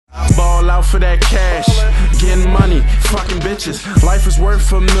out for that cash. Getting money, fucking bitches. Life is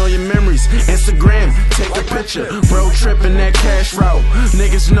worth a million memories. Instagram, take a picture. Bro tripping that cash route.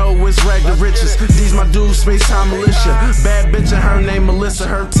 Niggas know it's rag the riches. These my dudes, space time militia. Bad bitch and her name Melissa.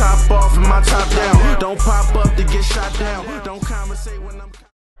 Her top off and my top down. Don't pop up to get shot down. Don't conversate when I'm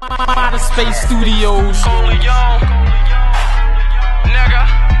out of Space Studios. Quil Younger, nigga.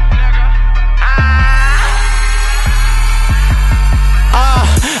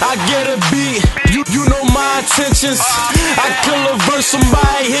 I get a beat, you know my intentions. I kill a verse,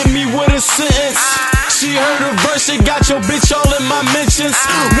 somebody hit me with a sentence. She heard a verse, it got your bitch all in my mentions.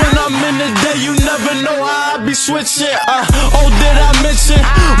 When I'm in the day, you never know how I be switching. Oh, did I mention?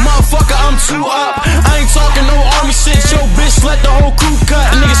 Motherfucker, I'm too up. I ain't talking no army shit. Yo, bitch, let the whole crew cut.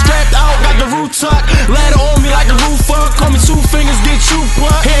 Niggas strapped out, got the roof tucked. Ladder on me like a roof up. Call me 2 fingers, get you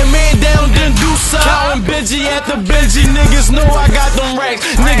plucked. Hand man down, then do something. Counting Biggie at the Benji. Niggas know I got them racks.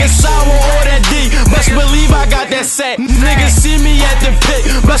 Niggas sour or that D. Best believe I got that set. Niggas see me at the pit.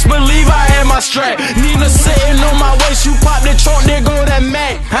 Best believe I had my strap. Nina sitting on my waist. You pop the trunk, there go that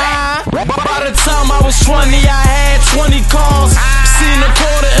Mac. By the time I was 20, I had 20 cars. Seen a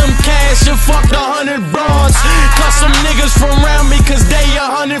quarter M cash and fucked 100 bras. Cut some niggas from around me cause they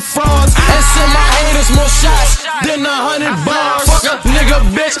 100 frauds. And send my haters more shots than 100 bars. Fuck a nigga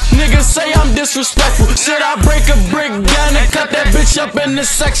bitch, niggas say I'm disrespectful. Should I break a brick down and cut that bitch up in the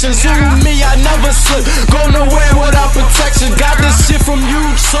sections? Who me, I never slip. Go nowhere without protection. Got this shit from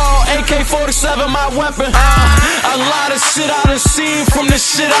Utah, AK-47 my weapon. A lot of shit I done seen from the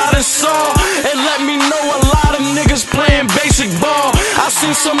shit I done saw. And let me know a lot of niggas playing basic ball. I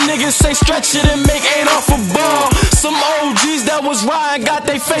seen some niggas say stretch it and make 8 off a ball. Some OGs that was riding got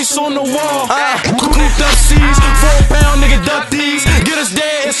they face on the wall. Cooped up C's, 4 pound nigga duck these. Get us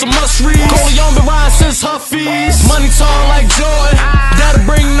there, it's a must read. Quil Younger riding since Huffies. Money tall like Jordan, that'll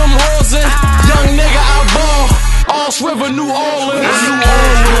bring them hoes in. Young nigga I ball, Alls River, New Orleans.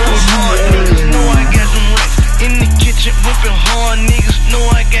 Niggas know I got them racks. In the kitchen whipping hard, niggas know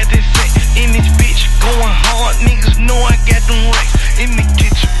I got that sex. In this bitch going hard, niggas know I got them racks. In the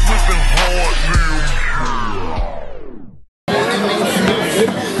kitchen whipping hard, niggas.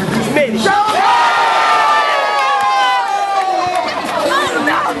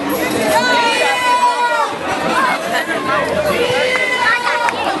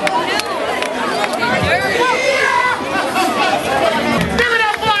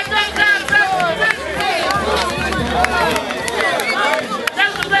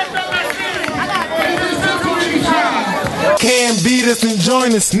 Can't beat us and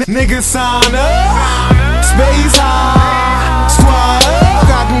join us, niggas sign up. Space high, squad up.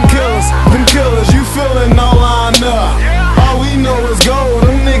 Got them killers, you feeling all lined up. All we know is gold,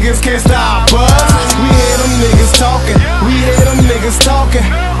 them niggas can't stop us. We hear them niggas talking,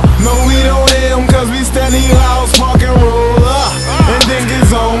 No, we don't hear them cause we steady loud, spark and roll up. And then get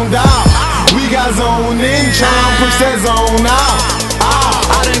zoned out. We got zoned in, trying to push that zone out.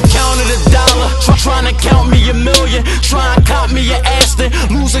 I done counted $1, trying to count me $1 million. Try and count me an Aston,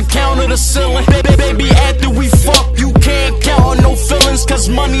 lose a count of the ceiling. Baby, after we fuck, you can't count on no feelings. Cause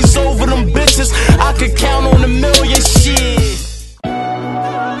money's over them bitches, I could count on $1 million, shit.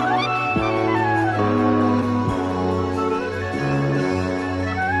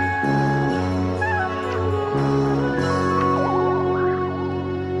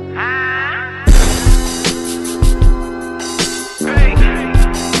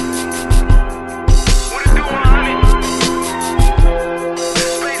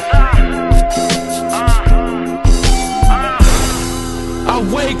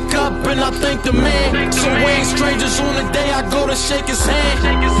 I thank the man, so we ain't strangers on the day I go to shake his hand.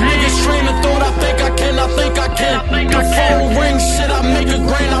 Niggas train of thought, I think I can. The phone rings, shit, I make a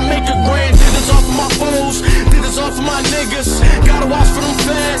grand. Did this off of my foes, did this off of my niggas. Gotta watch for them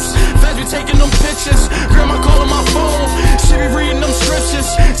fast be taking them pictures. Grandma calling my phone, she be reading them scriptures.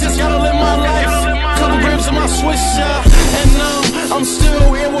 Just gotta live my life, couple grams in my Swiss shop. And I'm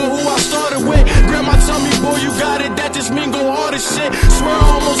still here with who I started with. Grandma tell me, boy, you got it, that just mean go hard as shit. Swear I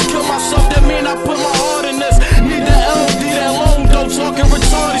almost killed myself, that mean I put my heart in this. Need that LD, that long dope, talking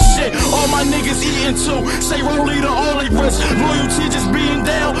retarded shit. All my niggas eating too, say rollie the only risk. Loyalty just being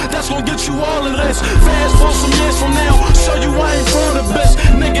down, that's gonna get you all of this. Fast forward some years from now, show you I ain't for the best.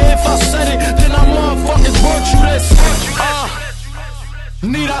 Nigga, if I said it, then I motherfuckers brought you this.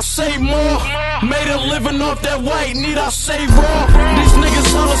 Need I say more? Made a living off that white, need I say raw? These niggas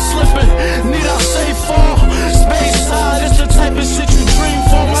hella slipping, need I say fall? Space side, it's the type of shit you dream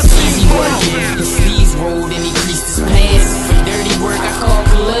for. My team's brown. His sleeves rolled and he creased his pants. For dirty work, I call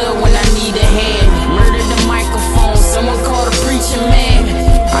Khalil when I need a hand. Murdered the microphone, someone called a preacher man.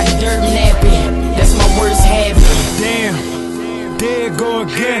 I dirt in that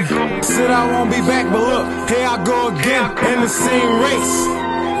I won't be back, but look, here I go again in the same race.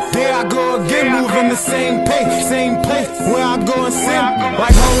 There I go again, moving the same pace, same place where I go and sing.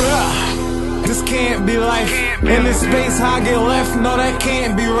 Like, hold up, this can't be life. In this space, how I get left, no, that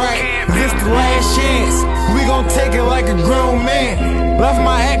can't be right. This the last chance, we gon' take it like a grown man. Left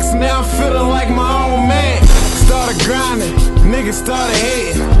my ex, now I'm feeling like my own man. Started grinding, niggas started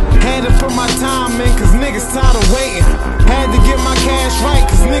hating. Had to put my time in, cause niggas tired of waiting. Had to get my cash right,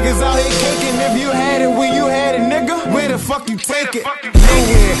 cause niggas out here caking. If you had it when you had it, nigga, where the fuck you take it?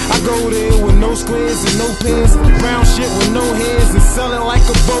 Nowhere, I go there with no squares and no pins. Brown shit with no heads and sell it like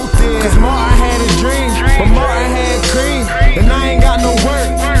a boat there. Cause Martin had a dream, but Martin had cream. And I ain't got no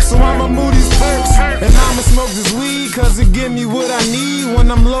work, so I'ma move these perks. And I'ma smoke this weed, cause it give me what I need. When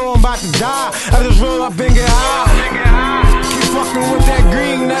I'm low, I'm about to die, I just roll up and get high. Keep fucking with that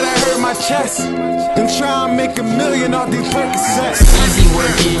green, now that hurt my chest. Then try and make $1 million off these Percocets. Easy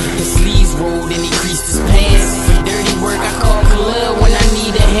working, his sleeves rolled and he creased his pants. For dirty work, I call Khalil when I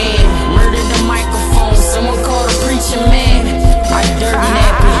need a hand. Murdered the microphone, someone called a preacher man. I dirty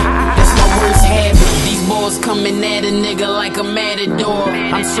nappy, that's my worst habit. These boys coming at a nigga like a matador.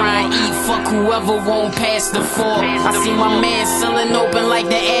 I'm trying to eat, fuck whoever won't pass the fork. I see my man selling open like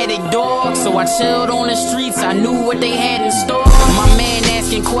the attic door. So I chilled on the streets, I knew what they had in store. My man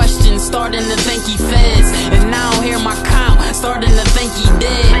asking questions, starting to think he feds. And now I don't hear my count, starting to think he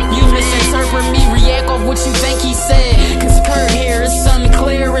dead. You misinterpret me, react off what you think he said. Cause Kurt here is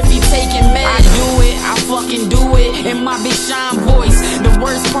unclear if he taking meds. I do it, I fucking do it, in my big shine voice. The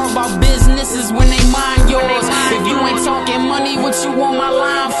worst part about business is when they mind yours. If you ain't talking money, what you want my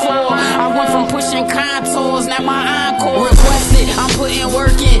line for? I went from pushing contours, now my encore requested. I'm putting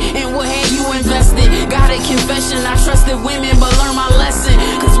work in, and what had you invested? Got a confession, I trusted women, but learned my lesson.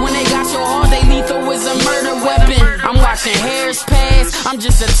 Cause when they got your heart, they lethal is a murder weapon. I'm watching hairs pass, I'm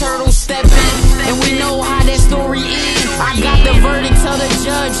just a turtle stepping. And we know how that story ends. I got the verdict, tell the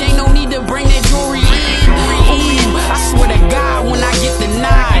judge, ain't no need to bring the jury in. Ooh, I swear to God, when I get the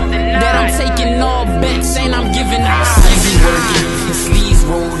nod, that I'm taking all bets, and I'm giving odds. Easy working, his sleeves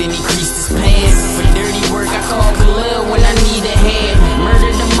rolled and he creased his pants. For dirty work, I call Khalil when I need a hand.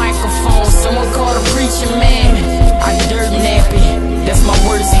 Murdered the microphone, someone called a preacher man. I dirt nappy, that's my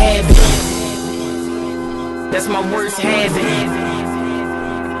worst habit. That's my worst habit.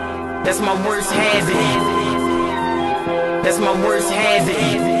 That's my worst habit. That's my worst habit.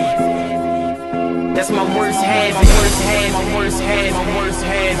 That's my worst habit. My worst habit. My worst habit. My worst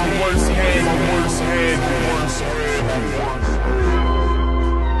habit. My worst habit. My worst habit. My worst habit.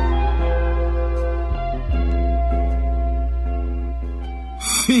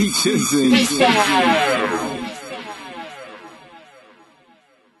 Features in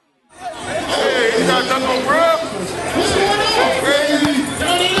Hey, you got done no grub?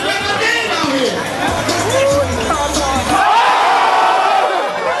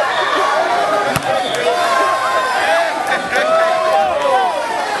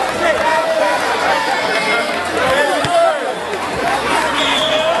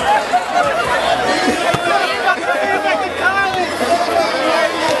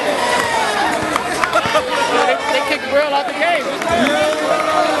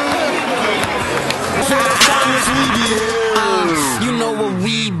 You know what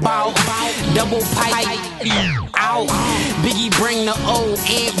we bout. Double pipe out. Biggie bring the O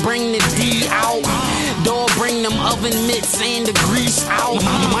and bring the D out. Dog bring them oven mitts and the grease out.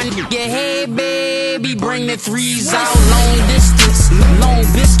 My nigga, hey baby, bring the threes out. Long distance, long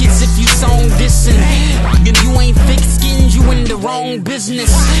biscuits if you song dissing. If you ain't thick skinned, you in the wrong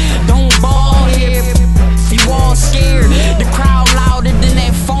business. Don't ball here, you all scared. The crowd louder than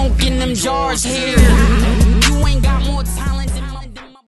that funk in them jars here.